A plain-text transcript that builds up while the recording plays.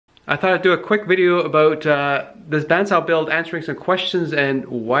I thought I'd do a quick video about this bandsaw build, answering some questions and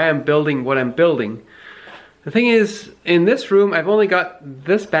why I'm building what I'm building. The thing is, in this room I've only got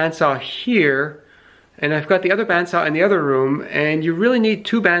this bandsaw here, and I've got the other bandsaw in the other room, and you really need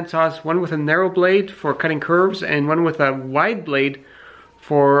two bandsaws, one with a narrow blade for cutting curves and one with a wide blade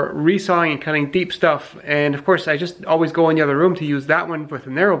for resawing and cutting deep stuff. And of course I just always go in the other room to use that one with a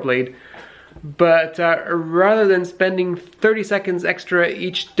narrow blade. But rather than spending 30 seconds extra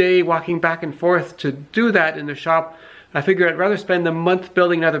each day walking back and forth to do that in the shop, I figured I'd rather spend a month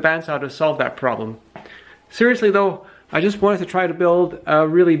building another bandsaw to solve that problem. Seriously though, I just wanted to try to build a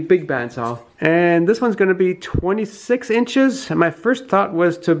really big bandsaw. And this one's going to be 26 inches. And my first thought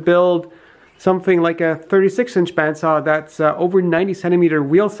was to build something like a 36-inch bandsaw that's over 90 centimeter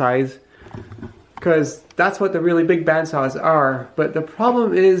wheel size, because that's what the really big bandsaws are. But the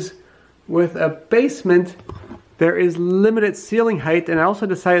problem is, with a basement, there is limited ceiling height, and I also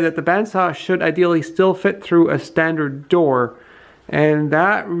decided that the bandsaw should ideally still fit through a standard door, and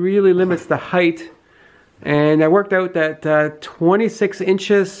that really limits the height. And I worked out that 26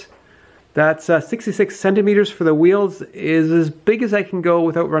 inches, that's 66 centimeters for the wheels, is as big as I can go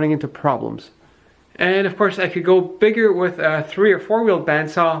without running into problems. And of course I could go bigger with a 3 or 4 wheel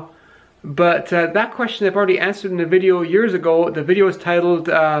bandsaw, but that question I've already answered in a video years ago. The video is titled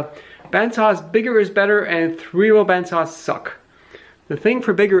Bandsaws Bigger is Better and 3-wheel bandsaws Suck. The thing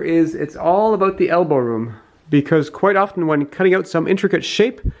for bigger is it's all about the elbow room, because quite often when cutting out some intricate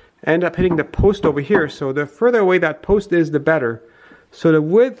shape, I end up hitting the post over here, so the further away that post is, the better. So the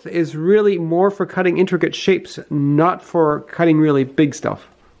width is really more for cutting intricate shapes, not for cutting really big stuff.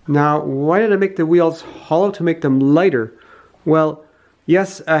 Now, why did I make the wheels hollow to make them lighter? Well,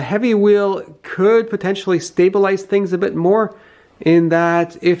 yes, a heavy wheel could potentially stabilize things a bit more, in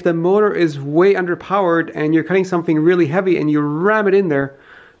that if the motor is way underpowered and you're cutting something really heavy and you ram it in there,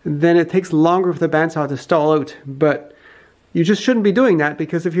 then it takes longer for the bandsaw to stall out. But you just shouldn't be doing that,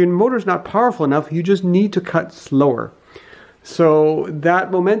 because if your motor's not powerful enough, you just need to cut slower. So that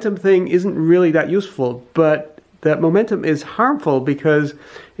momentum thing isn't really that useful, but that momentum is harmful because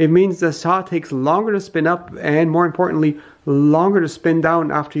it means the saw takes longer to spin up, and more importantly, longer to spin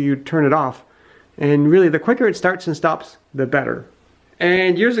down after you turn it off. And really, the quicker it starts and stops, the better.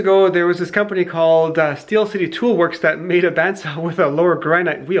 And years ago, there was this company called Steel City Tool Works that made a bandsaw with a lower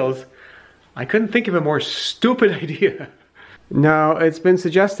granite wheels. I couldn't think of a more stupid idea. Now, it's been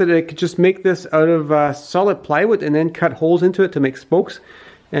suggested it could just make this out of solid plywood and then cut holes into it to make spokes.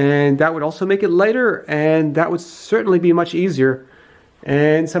 And that would also make it lighter, and that would certainly be much easier.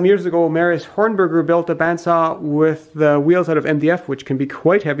 And some years ago, Marius Hornberger built a bandsaw with the wheels out of MDF, which can be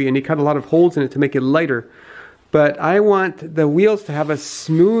quite heavy, and he cut a lot of holes in it to make it lighter. But I want the wheels to have a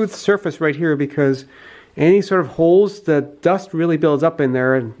smooth surface right here, because any sort of holes, the dust really builds up in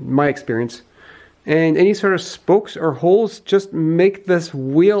there, in my experience. And any sort of spokes or holes just make this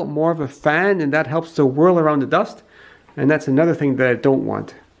wheel more of a fan, and that helps to whirl around the dust. And that's another thing that I don't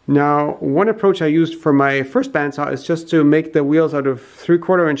want. Now, one approach I used for my first bandsaw is just to make the wheels out of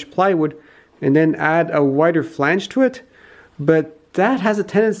 3/4 inch plywood and then add a wider flange to it. But that has a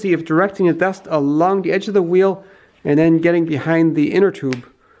tendency of directing the dust along the edge of the wheel and then getting behind the inner tube,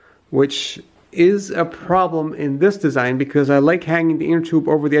 which is a problem in this design, because I like hanging the inner tube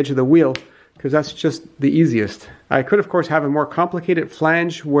over the edge of the wheel, because that's just the easiest. I could of course have a more complicated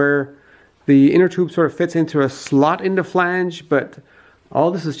flange where the inner tube sort of fits into a slot in the flange, but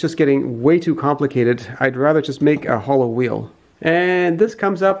all this is just getting way too complicated. I'd rather just make a hollow wheel. And this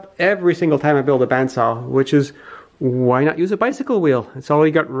comes up every single time I build a bandsaw, which is, why not use a bicycle wheel? It's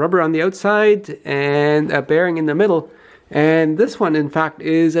already got rubber on the outside and a bearing in the middle. And this one, in fact,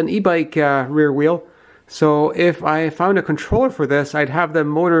 is an e-bike rear wheel. So if I found a controller for this, I'd have the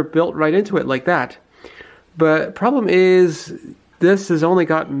motor built right into it like that. But problem is, this has only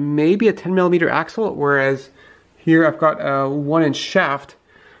got maybe a 10mm axle, whereas here I've got a 1-inch shaft.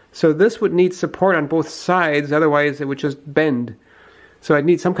 So this would need support on both sides, otherwise it would just bend. So I'd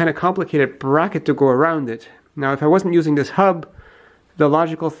need some kind of complicated bracket to go around it. Now, if I wasn't using this hub, the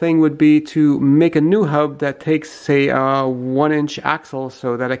logical thing would be to make a new hub that takes, say, a 1-inch axle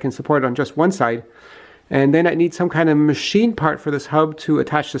so that I can support it on just one side. And then I need some kind of machine part for this hub to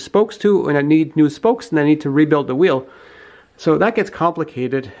attach the spokes to, and I need new spokes, and I need to rebuild the wheel. So that gets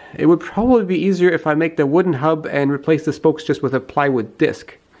complicated. It would probably be easier if I make the wooden hub and replace the spokes just with a plywood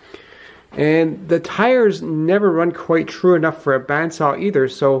disc. And the tires never run quite true enough for a bandsaw either,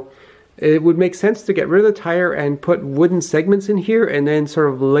 so it would make sense to get rid of the tire and put wooden segments in here and then sort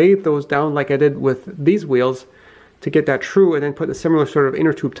of lathe those down like I did with these wheels to get that true, and then put a similar sort of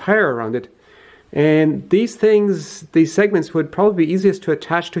inner tube tire around it. And these segments would probably be easiest to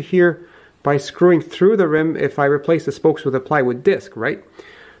attach to here by screwing through the rim if I replace the spokes with a plywood disc, right?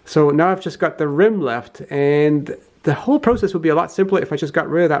 So now I've just got the rim left, and the whole process would be a lot simpler if I just got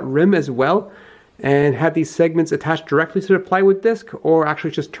rid of that rim as well and had these segments attached directly to the plywood disc, or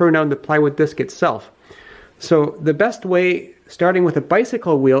actually just turn on the plywood disc itself. So the best way, starting with a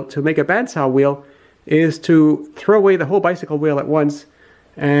bicycle wheel, to make a bandsaw wheel is to throw away the whole bicycle wheel at once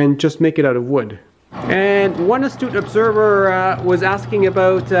and just make it out of wood. And one astute observer was asking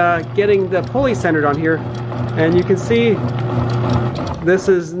about getting the pulley centered on here, and you can see this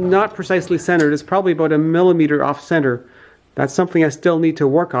is not precisely centered. It's probably about 1 millimeter off center. That's something I still need to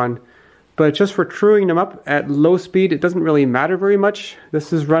work on, but just for truing them up at low speed, it doesn't really matter very much.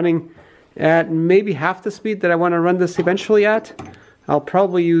 This is running at maybe half the speed that I want to run this eventually at. I'll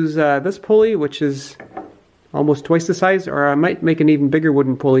probably use this pulley, which is almost twice the size, or I might make an even bigger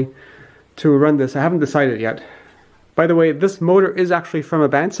wooden pulley to run this. I haven't decided yet. By the way, this motor is actually from a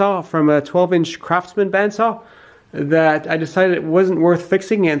bandsaw, from a 12-inch Craftsman bandsaw that I decided it wasn't worth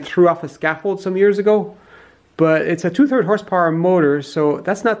fixing and threw off a scaffold some years ago. But it's a 2/3 horsepower motor, so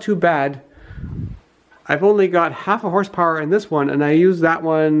that's not too bad. I've only got half a horsepower in this one, and I use that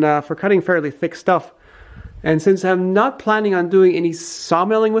one for cutting fairly thick stuff. And since I'm not planning on doing any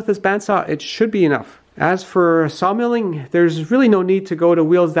sawmilling with this bandsaw, it should be enough. As for sawmilling, there's really no need to go to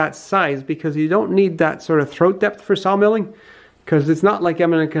wheels that size, because you don't need that sort of throat depth for sawmilling, because it's not like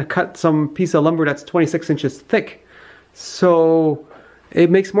I'm going to cut some piece of lumber that's 26 inches thick. So it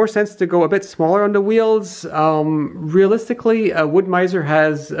makes more sense to go a bit smaller on the wheels. Realistically, a Wood Miser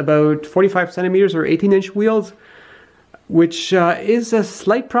has about 45 centimeters or 18-inch wheels, which is a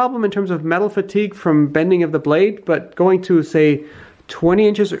slight problem in terms of metal fatigue from bending of the blade, but going to, say, 20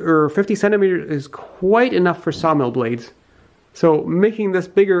 inches or 50 centimeters is quite enough for sawmill blades. So making this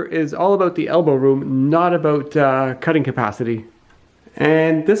bigger is all about the elbow room, not about cutting capacity.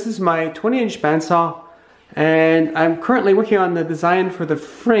 And this is my 20-inch bandsaw, and I'm currently working on the design for the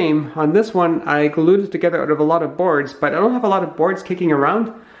frame. On this one, I glued it together out of a lot of boards, but I don't have a lot of boards kicking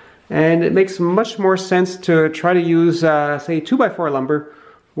around, and it makes much more sense to try to use, say, 2x4 lumber,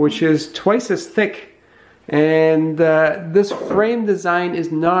 which is twice as thick. And this frame design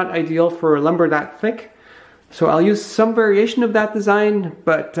is not ideal for lumber that thick, so I'll use some variation of that design,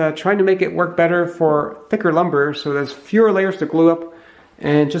 but trying to make it work better for thicker lumber, so there's fewer layers to glue up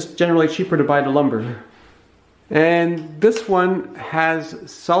and just generally cheaper to buy the lumber. And this one has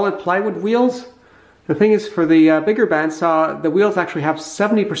solid plywood wheels. The thing is, for the bigger bandsaw, the wheels actually have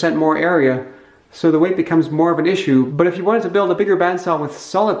 70% more area, so the weight becomes more of an issue. But if you wanted to build a bigger bandsaw with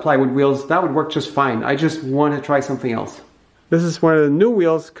solid plywood wheels, that would work just fine. I just want to try something else. This is one of the new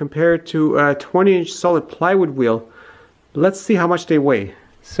wheels compared to a 20-inch solid plywood wheel. Let's see how much they weigh.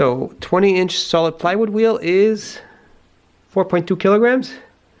 So 20-inch solid plywood wheel is 4.2 kilograms.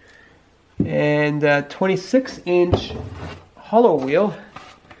 And 26-inch hollow wheel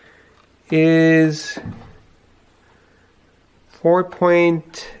is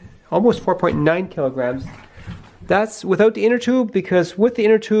almost 4.9 kilograms. That's without the inner tube, because with the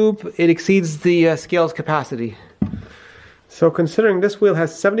inner tube it exceeds the scale's capacity. So considering this wheel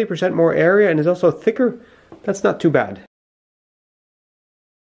has 70% more area and is also thicker, that's not too bad.